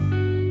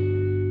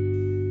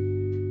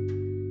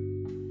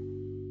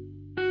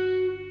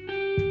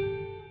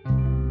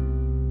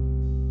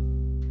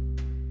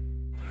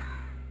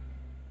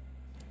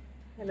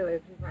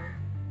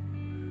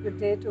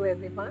day to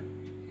everyone.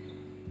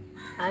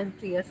 I'm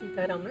Priya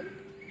Sitaraman.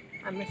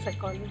 I'm a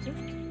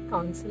psychologist,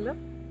 counselor,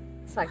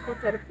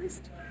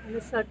 psychotherapist, and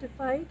a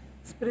certified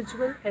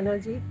spiritual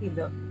energy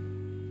healer.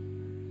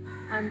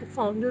 I'm the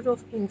founder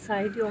of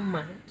Inside Your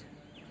Mind.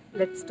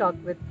 Let's Talk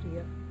with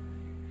Priya.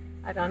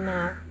 I run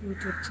a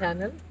YouTube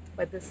channel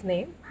by this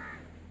name,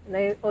 and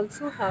I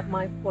also have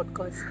my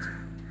podcast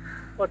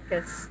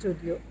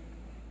studio.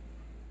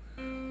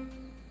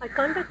 I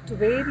conduct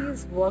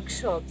various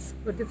workshops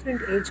for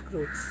different age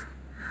groups,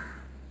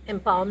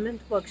 empowerment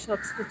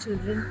workshops for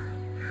children,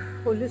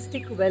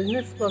 holistic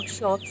wellness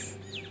workshops,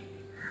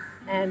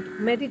 and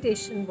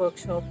meditation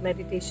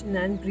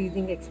and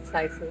breathing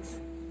exercises.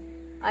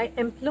 I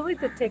employ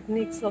the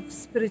techniques of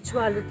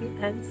spirituality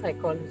and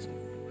psychology.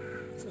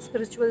 So,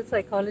 spiritual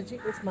psychology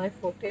is my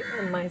forte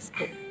and my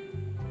skill.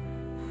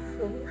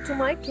 So, to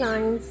my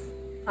clients,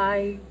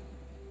 I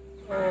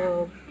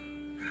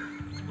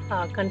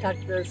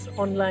conduct this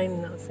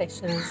online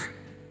sessions,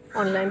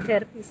 online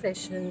therapy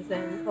sessions,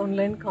 and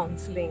online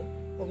counseling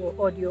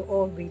over audio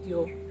or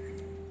video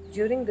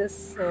during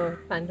this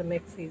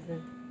pandemic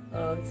season,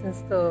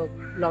 since the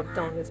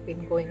lockdown has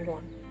been going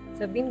on.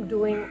 So I've been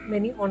doing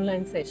many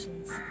online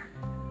sessions,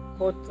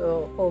 both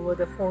over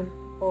the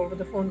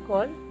phone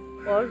call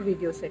or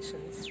video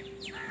sessions.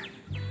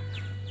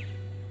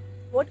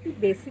 What we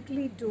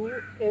basically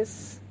do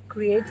is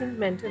creating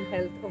mental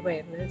health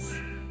awareness,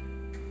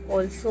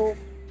 also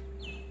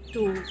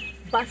to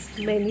bust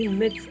many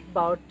myths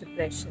about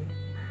depression.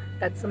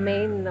 That's the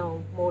main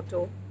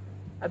motto.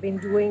 I've been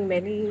doing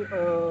many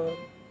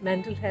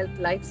mental health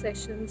live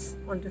sessions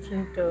on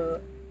different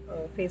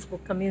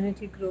Facebook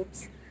community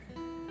groups.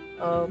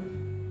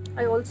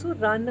 I also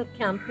run a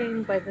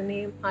campaign by the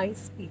name I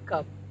Speak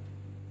Up.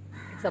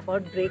 It's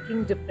about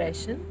breaking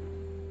depression.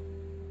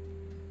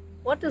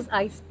 What is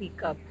I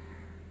Speak Up?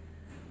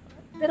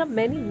 There are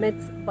many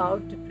myths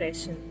about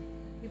depression.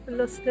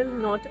 People are still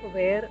not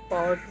aware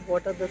about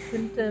what are the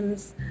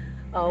symptoms,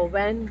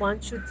 when one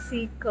should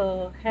seek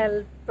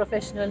help,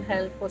 professional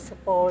help or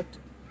support,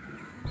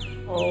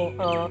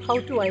 or how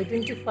to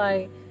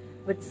identify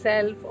with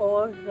self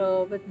or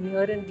with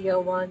near and dear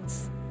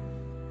ones.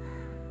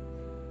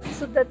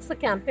 So that's the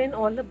campaign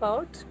all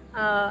about.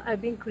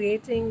 I've been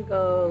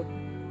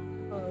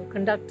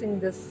conducting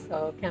this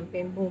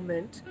campaign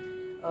movement,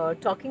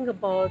 talking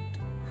about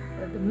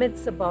the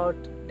myths about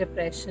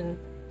depression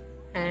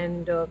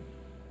and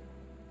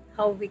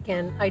how we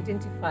can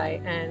identify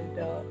and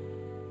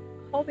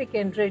how we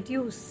can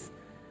reduce,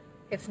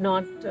 if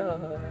not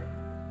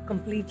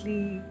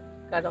completely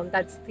cut down.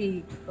 That's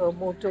the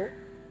motto,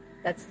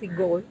 that's the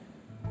goal.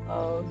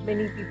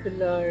 Many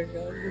people are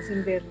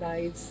losing their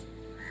lives.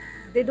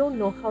 They don't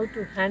know how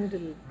to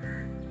handle,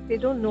 they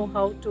don't know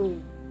how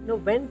to know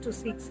when to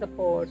seek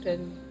support,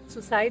 and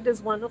suicide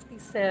is one of the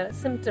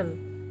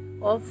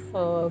symptoms of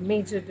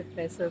major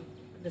depressive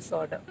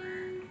disorder.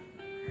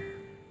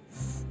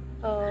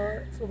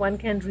 So one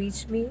can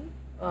reach me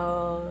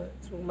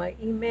through my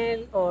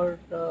email or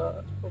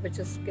which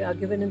is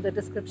given in the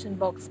description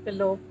box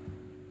below.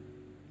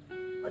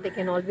 Or they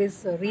can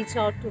always reach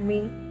out to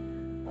me.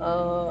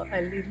 I'll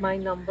leave my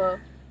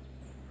number.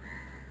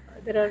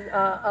 There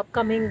are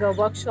upcoming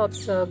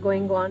workshops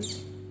going on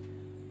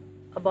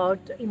about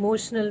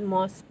emotional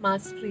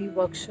mastery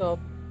workshop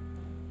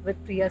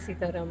with Priya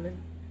Sitaraman.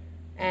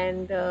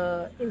 And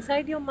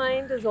Inside Your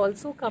Mind has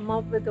also come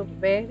up with a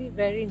very,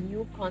 very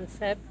new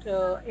concept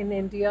in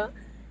India,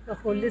 the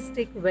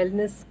Holistic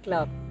Wellness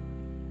Club.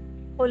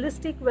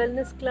 Holistic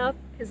Wellness Club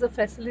is a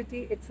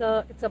facility. It's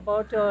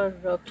about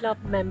a club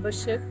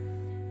membership.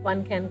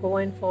 One can go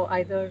in for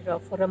either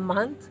for a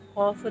month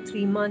or for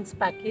 3 months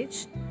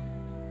package.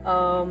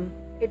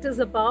 It is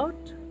about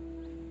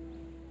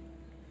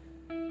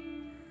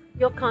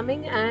you're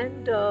coming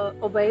and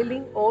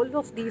availing all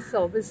of these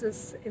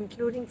services,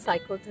 including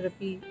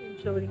psychotherapy,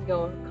 including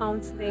your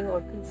counseling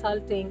or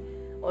consulting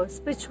or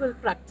spiritual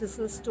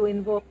practices to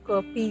invoke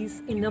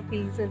peace, inner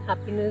peace and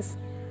happiness,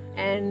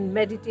 and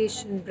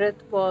meditation,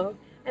 breath work,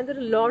 and there are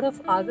a lot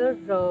of other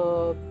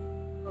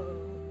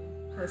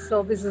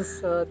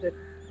services that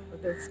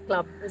this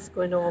club is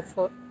going to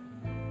offer.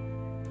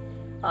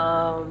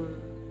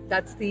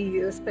 That's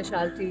the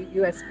specialty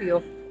USP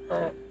of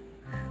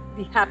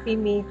the Happy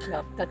Me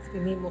Club. That's the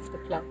name of the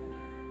club,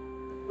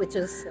 which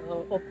is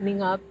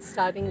opening up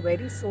starting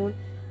very soon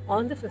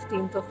on the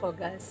 15th of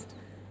August.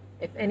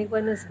 If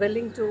anyone is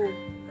willing to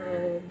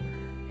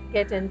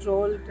get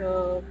enrolled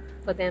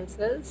for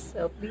themselves,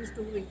 please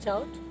do reach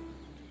out.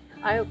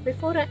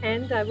 Before I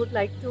end, I would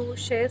like to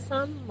share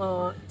some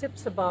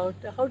tips about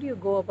how do you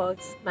go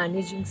about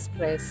managing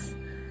stress.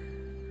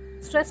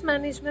 Stress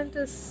management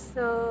is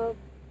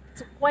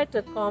it's quite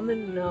a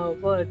common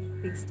word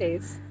these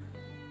days.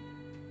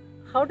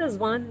 How does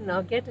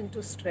one get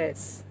into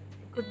stress?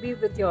 It could be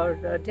with your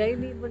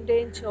daily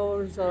mundane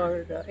chores,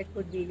 or it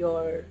could be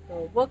your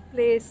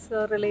workplace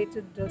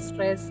related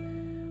stress,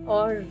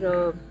 or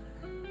it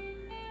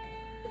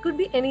could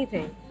be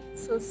anything.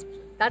 So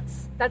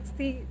that's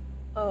the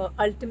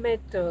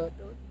ultimate,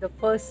 the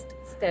first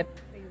step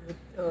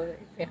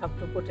if I have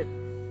to put it.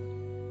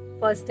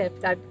 First step,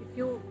 that if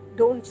you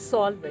don't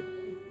solve it,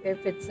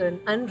 if it's an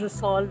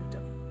unresolved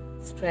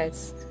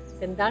stress,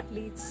 then that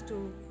leads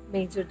to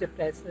major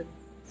depressive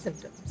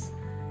symptoms.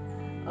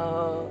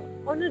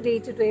 On a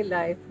day-to-day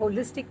life,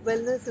 holistic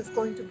wellness is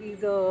going to be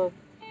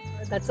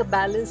that's a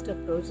balanced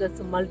approach, that's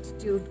a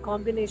multitude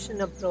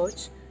combination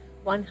approach.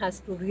 One has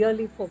to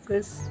really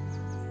focus.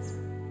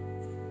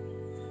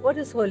 What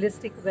is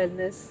holistic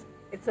wellness?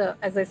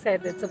 As I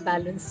said, it's a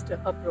balanced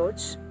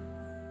approach.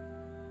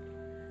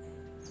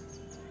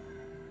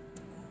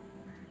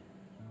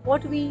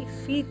 What we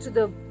feed to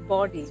the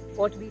body,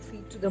 what we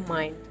feed to the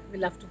mind,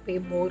 we'll have to pay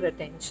more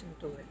attention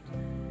to it.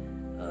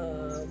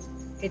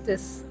 It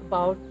is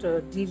about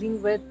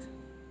dealing with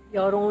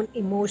your own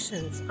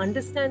emotions,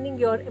 understanding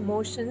your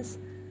emotions,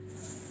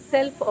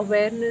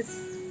 self-awareness.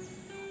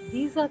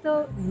 These are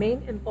the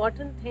main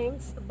important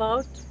things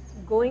about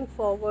going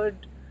forward,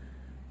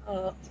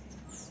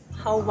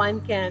 how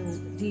one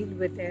can deal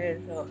with their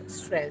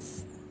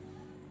stress.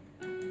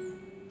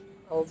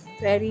 A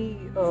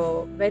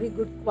very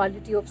good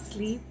quality of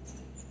sleep,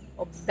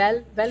 a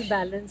well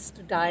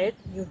balanced diet,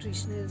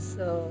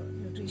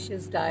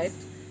 nutritious diet,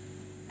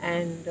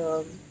 and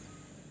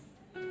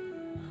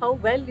how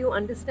well you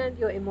understand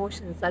your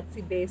emotions. That's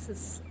the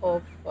basis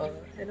of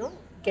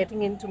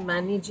getting into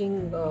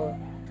managing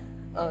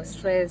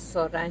stress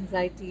or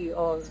anxiety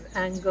or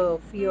anger,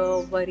 fear,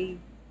 worry,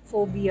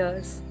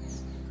 phobias.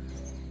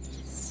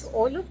 So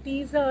all of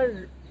these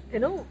are you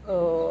know.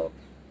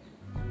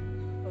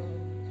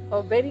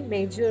 Very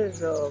major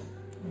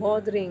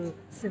bothering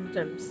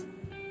symptoms.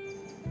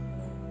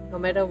 No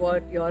matter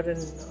what, you're in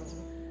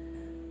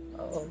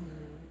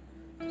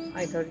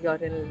either you're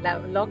in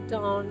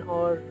lockdown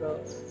or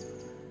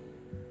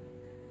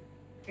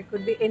it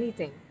could be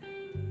anything.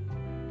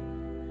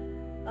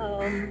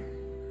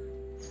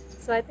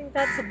 So I think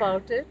that's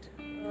about it.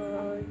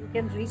 You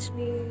can reach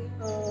me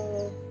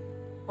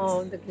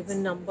on the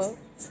given number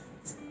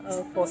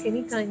for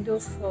any kind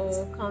of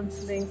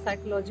counseling,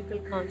 psychological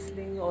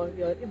counseling, or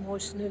your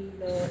emotional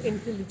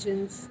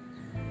intelligence.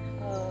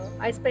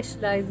 I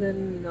specialize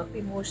in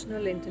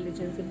emotional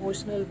intelligence,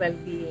 emotional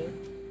well-being,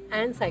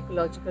 and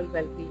psychological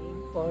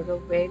well-being for a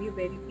very,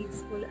 very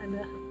peaceful and a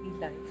happy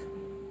life.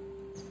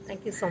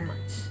 Thank you so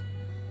much.